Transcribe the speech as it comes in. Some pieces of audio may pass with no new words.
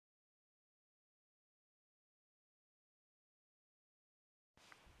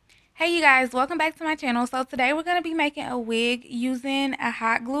Hey you guys, welcome back to my channel. So today we're going to be making a wig using a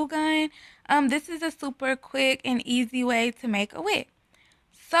hot glue gun. This is a super quick and easy way to make a wig.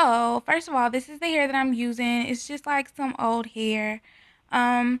 So first of all, this is the hair that I'm using. It's just like some old hair.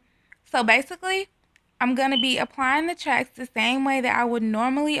 So basically, I'm going to be applying the tracks the same way that I would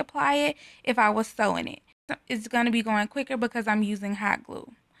normally apply it if I was sewing it. It's going to be going quicker because I'm using hot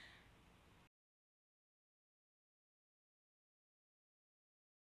glue.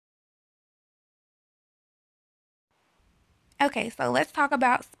 Okay, so let's talk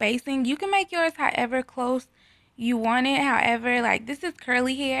about spacing. You can make yours however close you want it. However, like this is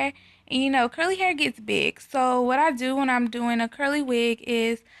curly hair, and curly hair gets big. So what I do when I'm doing a curly wig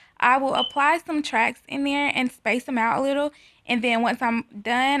is I will apply some tracks in there and space them out a little. And then once I'm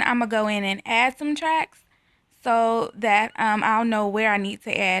done, I'm gonna go in and add some tracks so that I'll know where I need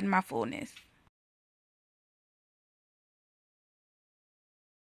to add my fullness.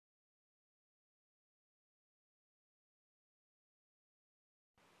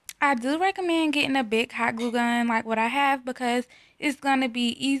 I do recommend getting a big hot glue gun like what I have because it's going to be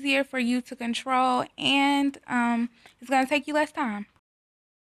easier for you to control and it's going to take you less time.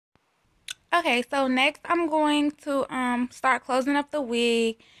 Okay, so next I'm going to start closing up the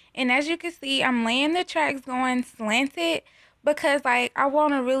wig, and as you can see I'm laying the tracks going slanted because like I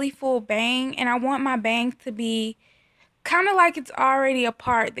want a really full bang and I want my bang to be kind of like it's already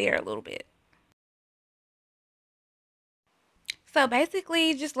apart there a little bit. So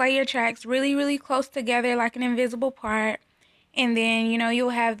basically, just lay your tracks really, really close together like an invisible part, and then,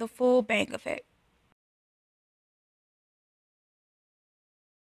 you'll have the full bang effect.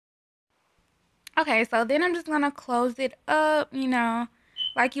 Okay, so then I'm just going to close it up,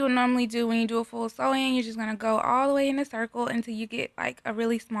 like you would normally do when you do a full sewing. You're just going to go all the way in a circle until you get like a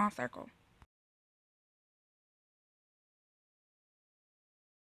really small circle.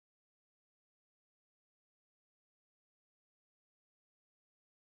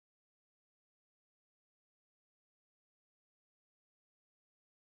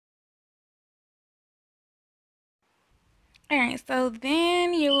 Alright, so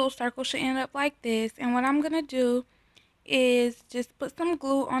then your little circle should end up like this, and what I'm going to do is just put some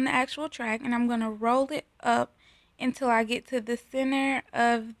glue on the actual track, and I'm going to roll it up until I get to the center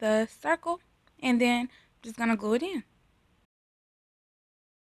of the circle, and then I'm just going to glue it in.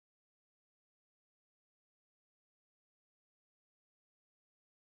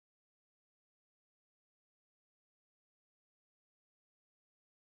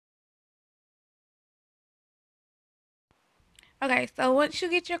 Okay, so once you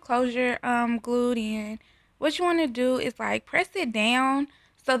get your closure glued in, what you want to do is like press it down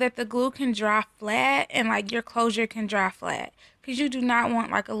so that the glue can dry flat and like your closure can dry flat, because you do not want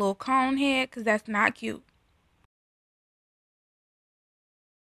like a little cone head, because that's not cute.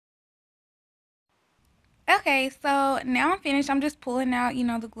 Okay, so now I'm finished. I'm just pulling out,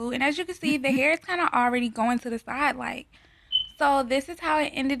 the glue. And as you can see, the hair is kind of already going to the side like. So this is how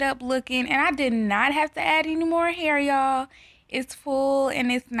it ended up looking. And I did not have to add any more hair, y'all. It's full and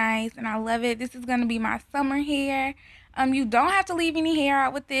it's nice and I love it. This is going to be my summer hair. You don't have to leave any hair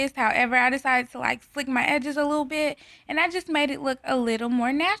out with this. However, I decided to like slick my edges a little bit, and I just made it look a little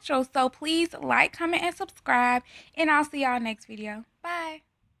more natural. So please like, comment, and subscribe, and I'll see y'all next video. Bye.